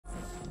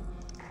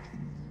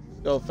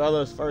Go,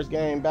 fellas. First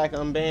game back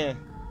unbanned.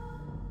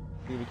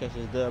 See if we catch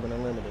this dub and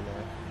unlimited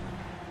now.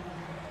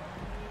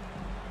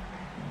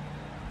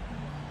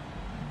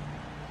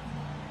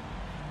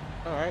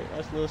 Alright,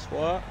 that's a little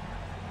squad.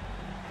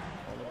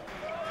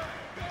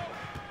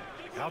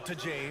 Out to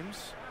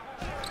James.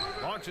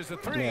 Launches a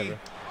three. Never.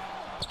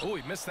 Oh,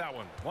 he missed that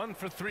one. 1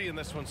 for 3 in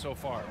this one so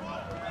far.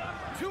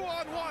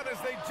 2-on-1 as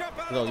they jump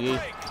out Go, of the Yee.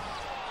 break.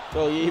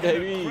 Go, Yee, An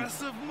baby.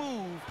 aggressive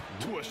move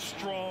to a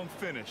strong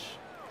finish.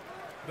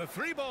 The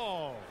 3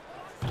 ball.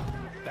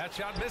 That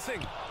shot missing.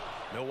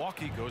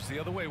 Milwaukee goes the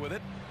other way with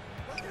it.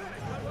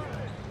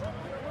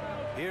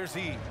 Here's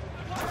Yee.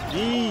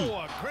 Yee.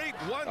 Oh, a great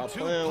Stop 1-2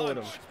 playing with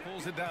punch. him.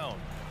 Pulls it down.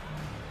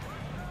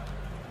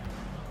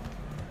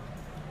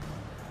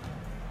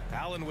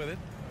 Allen with it.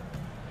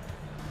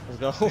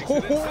 Let's go.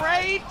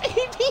 Right, And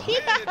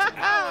it's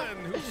Allen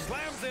who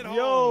slams it home.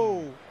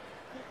 Yo.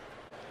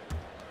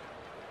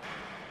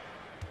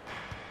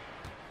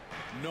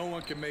 No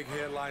one can make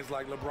headlines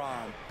like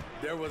LeBron.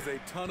 There was a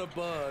ton of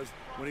buzz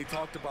when he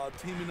talked about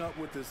teaming up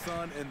with his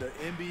son in the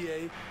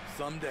NBA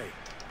someday.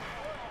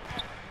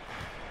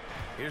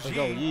 Here's Let's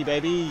go, Yee. Yee,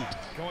 baby.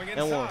 Going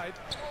And one. inside.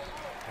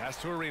 Pass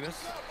to Arenas.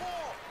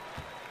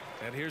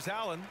 And here's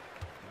Allen.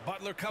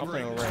 Butler I'm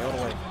playing covering. with Ray all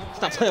the way.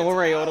 Stop playing with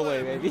Ray all the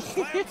way, baby.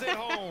 Slams it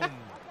home.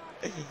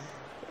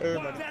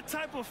 But that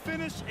type of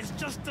finish is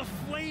just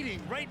deflating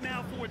right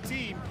now for a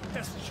team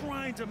that's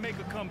trying to make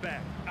a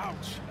comeback. Ouch.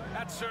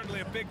 That's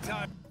certainly a big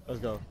time. Let's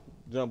go.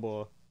 Jump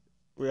ball.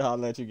 We'll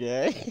holler at you,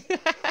 gang.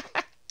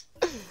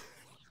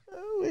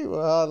 We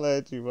will holler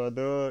at you, my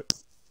dog.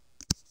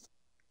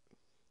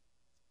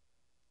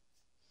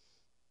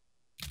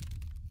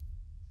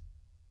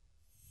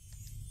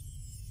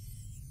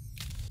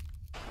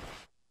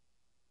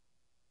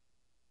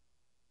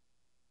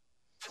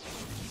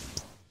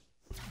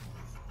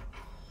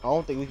 I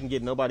don't think we can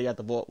get nobody at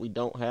the vault we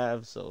don't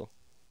have, so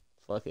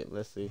fuck it.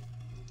 Let's see.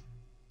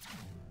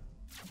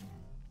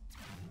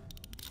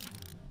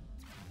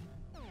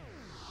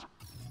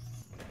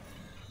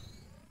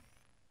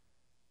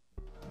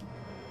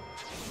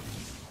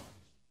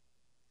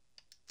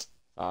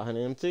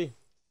 MT.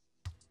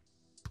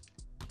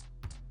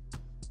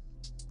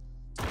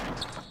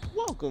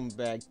 Welcome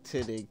back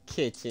to the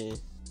kitchen.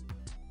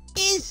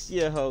 It's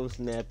your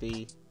host,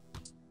 Nappy.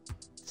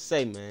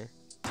 Say, man,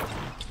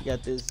 you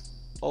got this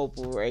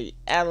Opal Ray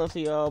Allen for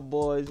y'all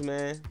boys,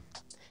 man.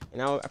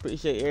 And I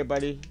appreciate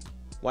everybody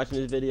watching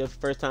this video. If it's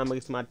the first time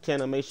to my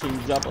channel, make sure you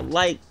drop a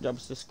like, drop a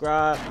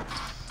subscribe.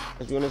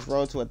 As we're on this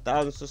road to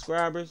 1,000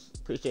 subscribers.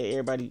 Appreciate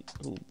everybody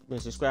who's been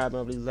subscribing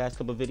over these last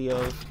couple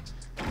videos.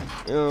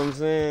 You know what I'm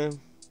saying?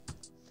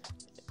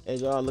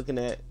 As y'all looking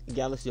at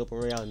Galaxy Opal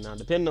Ray Allen now,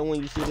 depending on when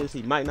you see this,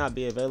 he might not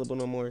be available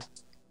no more.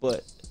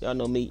 But y'all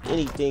know me,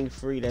 anything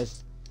free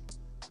that's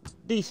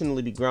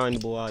decently be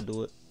grindable, I'll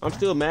do it. I'm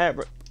still mad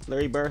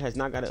Larry Bird has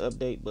not got an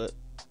update, but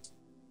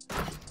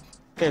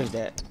there's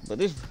that. But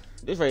this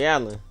Ray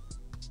Allen,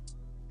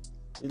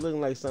 he's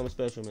looking like something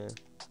special, man.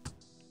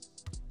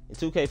 And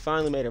 2K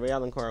finally made a Ray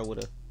Allen card with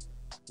a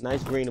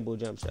nice greenable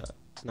jump shot.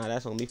 Now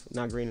that's on me for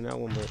not greening that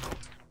one, but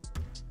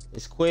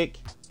it's quick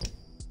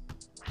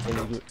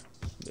and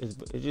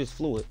it's just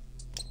fluid.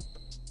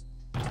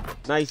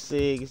 Nice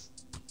sigs.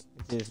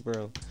 It's just,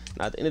 bro.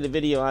 Now at the end of the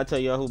video, I'll tell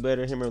y'all who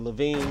better, him or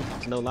Levine.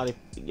 I know a lot of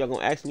y'all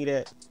gonna ask me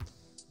that,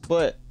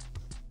 but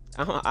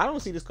I don't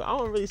see this card. I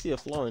don't really see a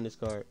flaw in this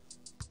card.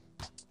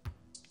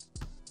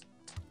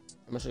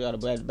 I'm gonna show y'all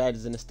the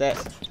badges and the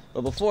stats.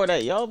 But before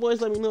that, y'all boys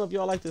let me know if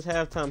y'all like this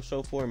halftime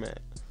show format.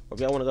 Or if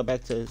y'all want to go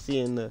back to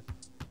seeing the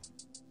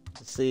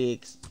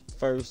SIGs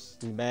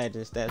first and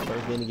badges and stats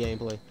first, then the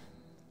gameplay.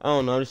 I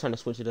don't know. I'm just trying to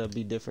switch it up,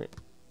 be different.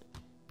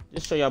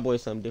 Just show y'all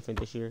boys something different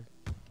this year.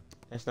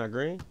 That's not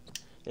green.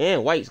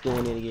 And white's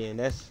going in again.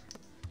 That's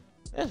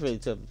really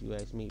tough if you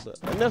ask me. But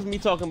enough of me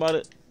talking about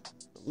it.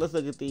 Let's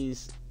look at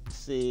these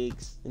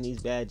SIGs and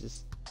these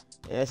badges.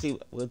 And let's see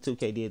what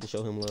 2K did to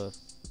show him love.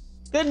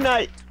 Good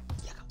night.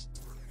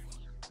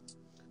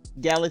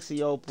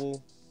 Galaxy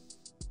Opal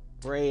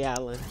Ray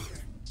Allen.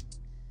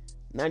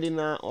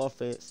 99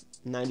 offense,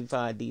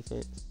 95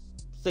 defense.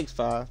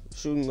 6'5",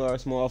 shooting guard,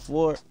 small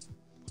forward.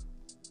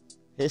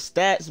 His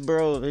stats,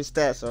 bro, his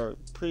stats are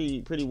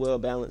pretty well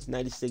balanced.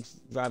 96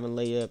 driving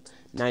layup,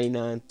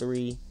 99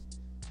 3,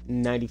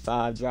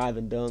 95 drive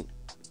and dunk,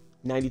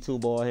 92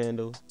 ball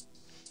handle,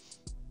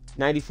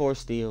 94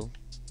 steal.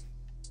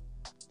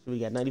 So we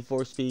got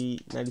 94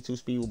 speed, 92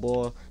 speed with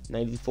ball,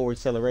 94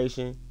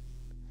 acceleration,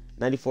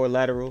 94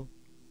 lateral.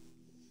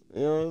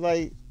 You know,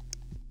 like,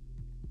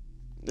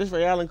 this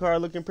Ray Allen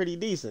card looking pretty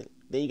decent.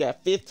 Then you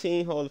got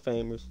 15 Hall of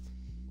Famers,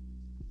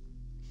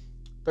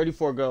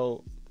 34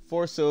 gold,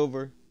 4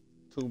 silver,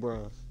 2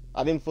 bronze.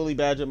 I didn't fully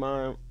badge up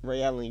my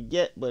Ray Allen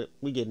yet, but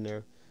we getting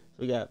there. So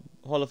we got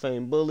Hall of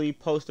Fame Bully,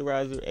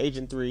 Posterizer,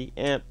 Agent 3,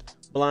 Amp,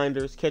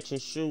 Blinders, Catch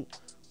and Shoot,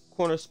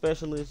 Corner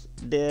Specialist,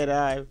 Dead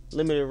Eye,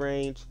 Limitless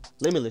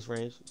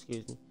range,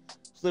 excuse me.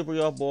 Slippery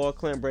off ball,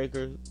 Clamp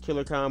Breaker,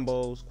 Killer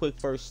Combos, Quick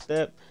First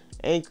Step,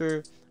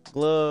 Anchor,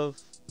 Glove,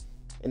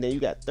 And then you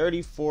got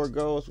 34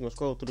 goals. We're gonna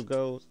scroll through the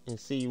goals and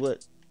see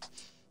which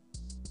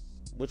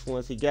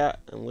ones he got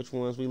and which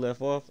ones we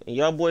left off. And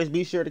y'all boys,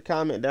 be sure to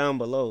comment down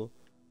below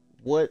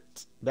what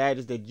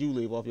badges did you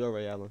leave off your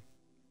Ray Allen.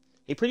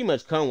 He pretty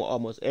much come with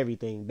almost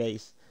everything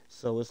base,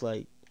 so it's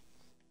like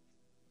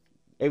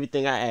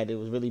everything I added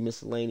was really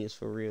miscellaneous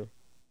for real.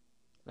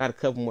 I had a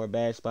couple more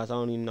bad spots.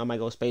 I might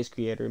go Space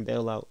Creator and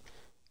bail out.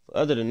 But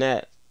other than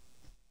that,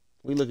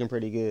 we looking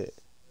pretty good.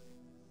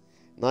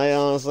 Now, you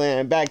know what I'm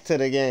saying? Back to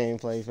the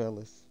gameplay,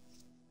 fellas.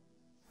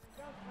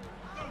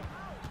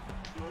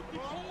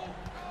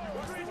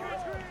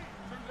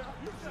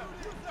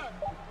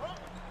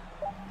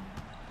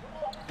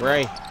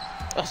 Ray,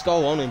 let's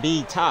go on and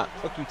be top.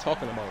 What you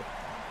talking about?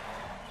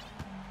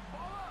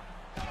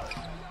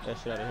 That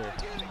shit out of here.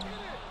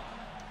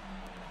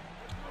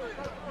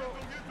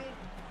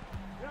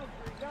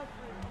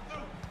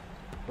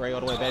 Ray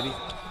all the way, baby.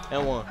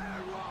 And one.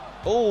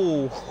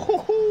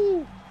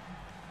 Oh,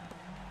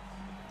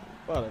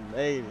 probably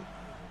made it.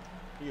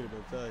 He would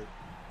have been tight.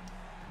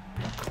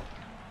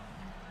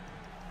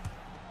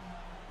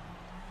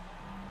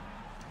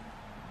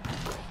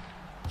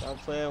 Stop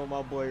playing with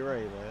my boy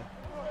Ray, man.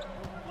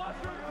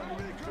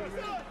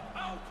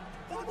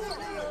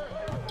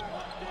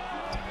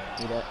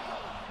 See that?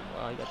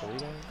 Wow, you got the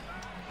rebound?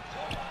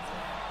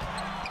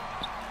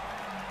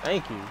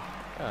 Thank you.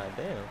 God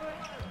damn.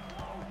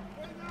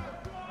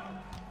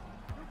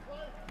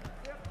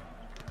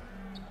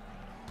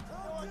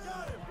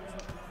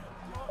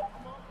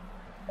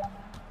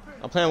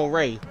 I'm playing with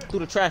Ray.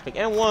 Through the traffic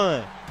and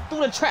one. Through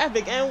the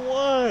traffic and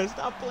one.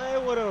 Stop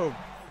playing with him.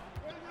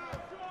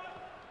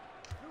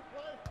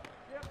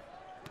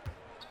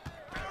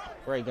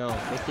 Ray gone.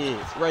 They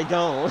kids. Ray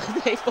gone.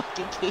 They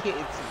fucking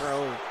kids,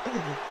 bro.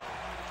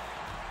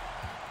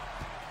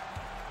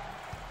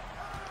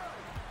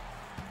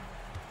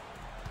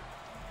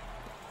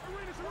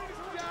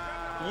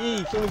 Yee,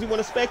 as soon as he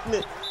wasn't expecting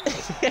it.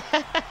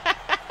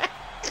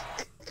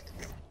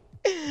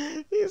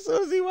 As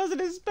soon as he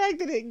wasn't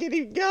expecting it, get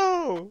him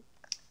go.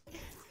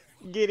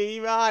 Get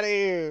him out of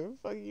here.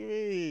 Fuck you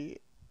mean?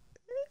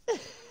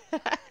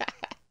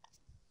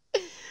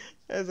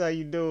 That's how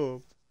you do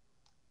him.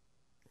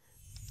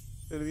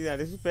 As soon as he's not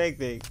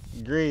expecting,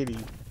 greedy.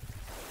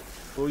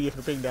 Who you for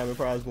the pink diamond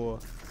prize boy?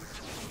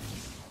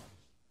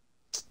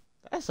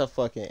 That's a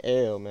fucking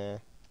L, man.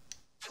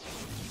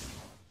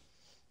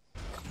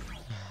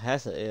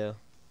 That's an L.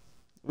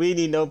 We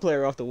need no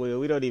player off the wheel.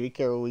 We don't even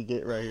care what we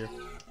get right here.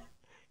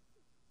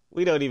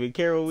 We don't even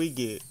care what we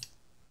get.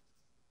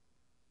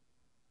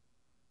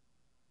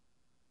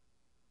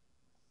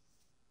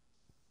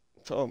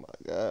 Oh my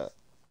god.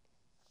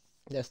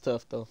 That's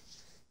tough though.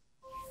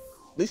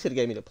 At least should have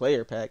gave me the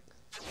player pack.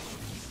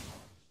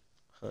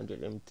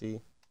 100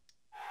 MT.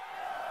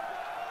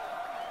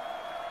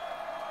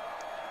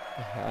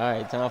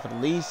 Alright, time for the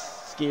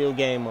least skill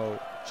game mode.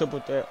 Triple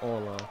threat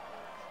online.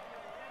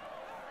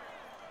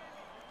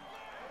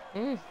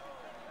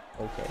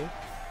 Okay.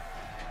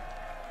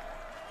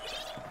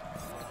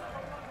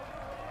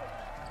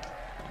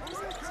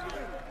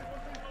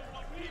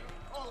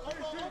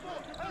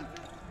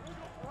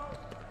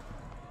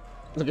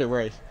 Look at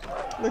Ray.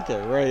 Look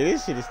at Ray.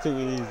 This shit is too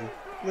easy.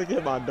 Look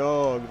at my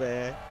dog,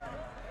 man.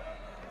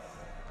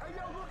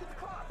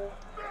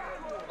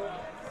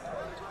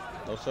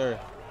 No, sir.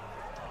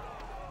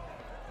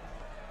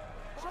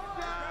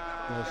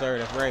 No, sir.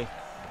 That's Ray.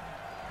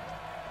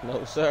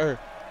 No, sir.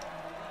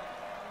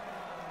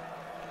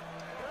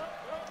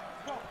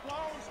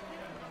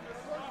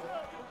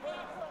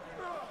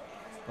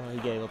 Oh, he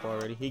gave up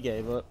already. He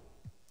gave up.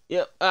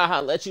 Yep. I'll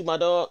holler at you, my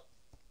dog.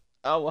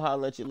 I will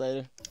holler at you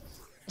later.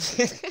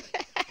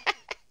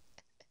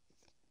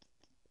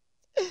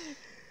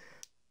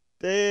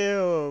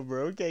 Damn,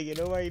 bro. Can't get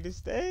nobody to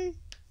stay.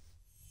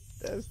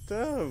 That's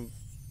tough.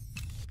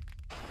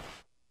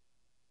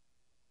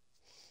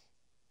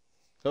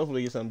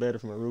 Hopefully get something better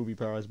from a Ruby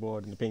Prize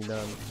board than the Pink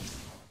Diamond.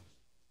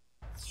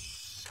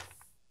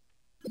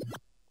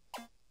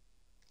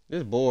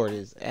 This board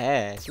is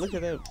ass. Look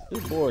at that.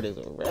 This board is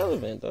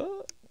irrelevant,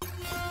 dog.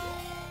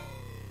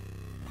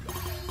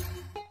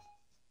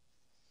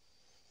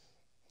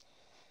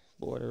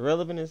 Board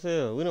irrelevant as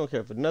hell. We don't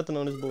care for nothing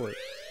on this board.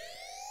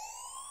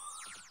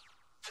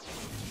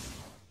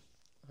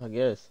 I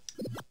guess.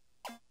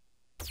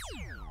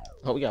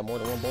 Oh, we got more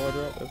than one board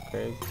drop? That's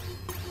crazy.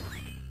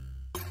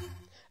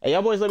 Hey,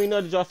 y'all boys, let me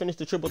know, did y'all finish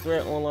the triple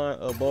threat online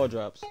ball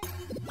drops?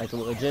 Like the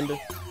little agenda?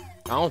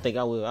 I don't think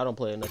I will. I don't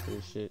play enough of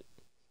this shit.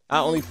 I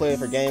only play it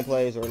for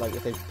gameplays or like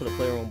if they put a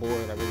player on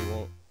board, I really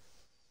won't.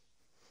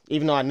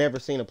 Even though I've never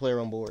seen a player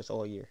on boards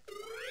all year.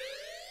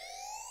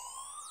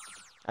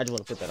 I just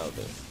want to put that out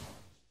there.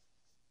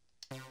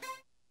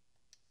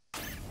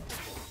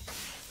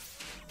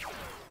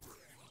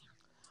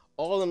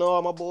 All in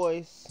all, my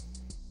boys,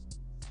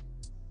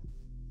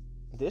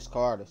 this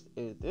card is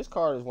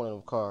one of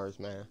them cards,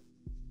 man.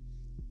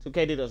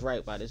 2K did us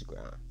right by this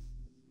grind.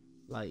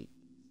 Like,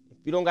 if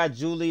you don't got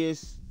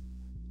Julius,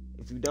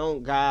 if you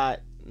don't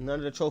got none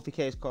of the trophy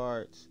case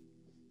cards,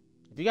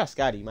 If you got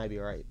Scotty, you might be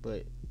alright.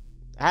 But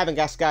I haven't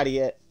got Scotty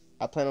yet.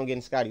 I plan on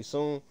getting Scotty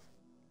soon.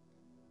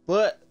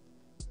 But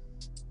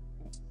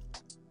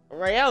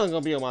Ray Allen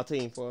gonna be on my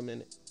team for a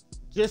minute.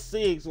 Just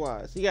SIGs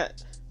wise.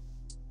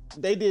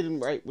 They did him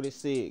right with his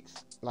SIGs.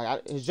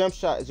 Like, his jump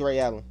shot is Ray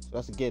Allen. So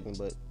that's a given.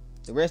 But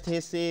the rest of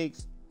his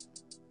SIGs,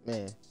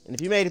 man. And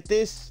if you made it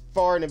this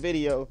far in the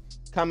video,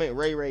 comment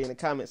Ray in the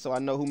comments so I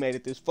know who made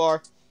it this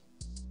far.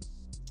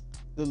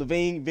 The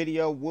Levine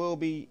video will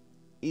be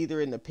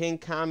either in the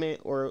pinned comment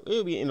or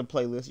it'll be in the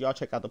playlist. Y'all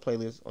check out the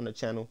playlist on the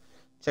channel.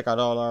 Check out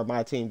all our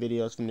MyTeam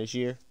videos from this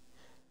year.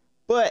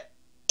 But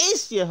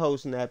it's your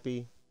host,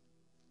 Nappy.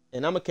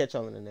 And I'm going to catch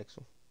y'all in the next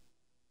one.